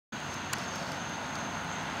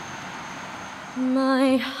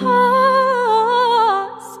My heart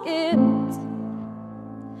skipped,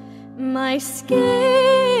 my skin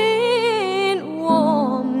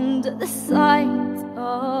warmed at the sight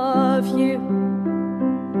of you,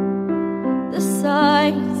 the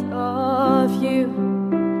sight of you.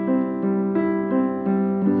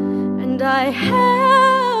 And I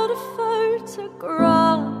held a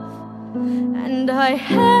photograph, and I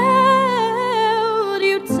held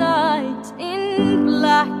you tight in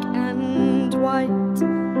black and white,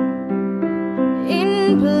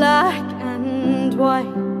 in black and white.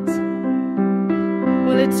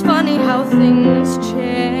 Well, it's funny how things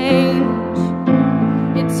change.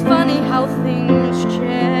 It's funny how things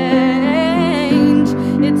change.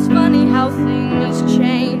 It's funny how things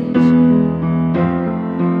change.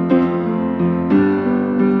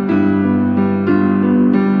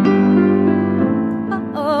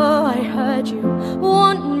 Uh-oh, I heard you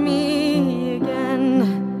want me again.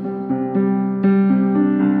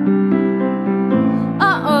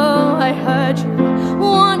 Uh-oh, I heard you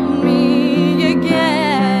want me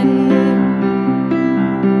again.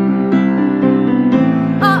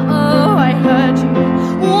 Uh-oh, I heard you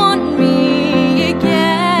want me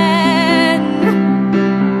again.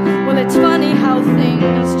 Well, it's funny how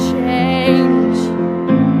things change.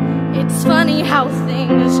 It's funny how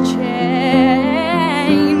things change.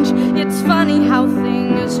 It's funny how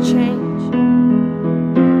things change.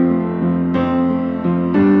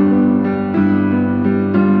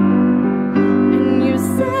 And you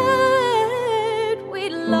said we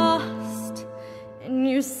lost, and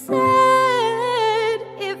you said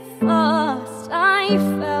it fast. I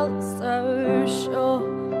felt so sure,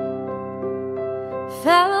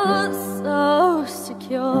 felt so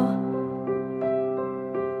secure.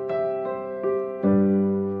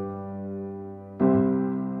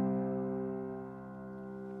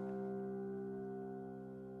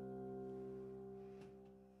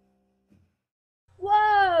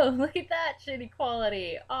 Whoa, look at that shitty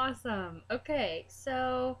quality. Awesome. Okay,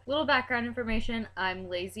 so little background information. I'm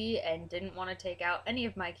lazy and didn't want to take out any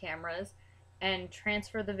of my cameras and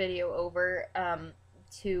transfer the video over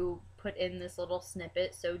to put in this little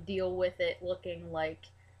snippet, so deal with it looking like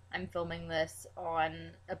I'm filming this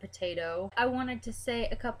on a potato. I wanted to say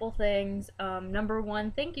a couple things. Number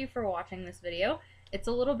one, thank you for watching this video. It's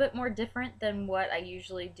a little bit more different than what I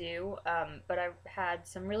usually do, but I've had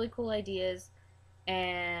some really cool ideas.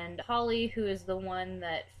 And Holly, who is the one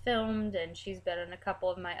that filmed, and she's been in a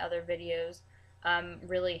couple of my other videos,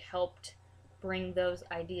 really helped bring those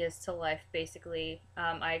ideas to life, basically.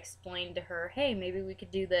 I explained to her, hey, maybe we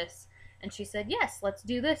could do this, and she said, yes, let's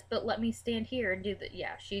do this, but let me stand here and do that.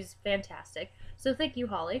 Yeah, she's fantastic. So thank you,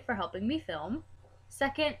 Holly, for helping me film.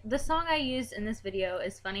 Second, the song I used in this video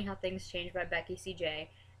is Funny How Things Change by Becky CJ.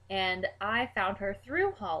 And I found her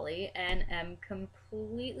through Holly and am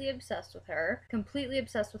completely obsessed with her. Completely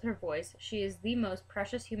obsessed with her voice. She is the most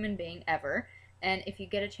precious human being ever. And if you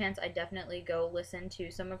get a chance, I definitely go listen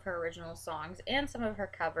to some of her original songs and some of her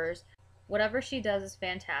covers. Whatever she does is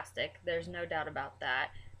fantastic. There's no doubt about that.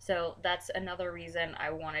 So that's another reason I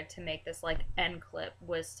wanted to make this like end clip,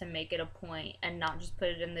 was to make it a point and not just put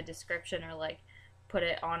it in the description or like put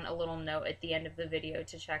it on a little note at the end of the video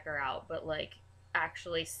to check her out, but like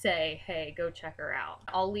actually say, hey, go check her out.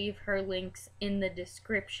 I'll leave her links in the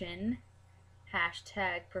description.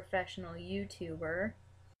 Hashtag professional YouTuber.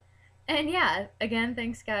 And yeah, again,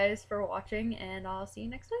 thanks guys for watching, and I'll see you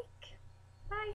next week.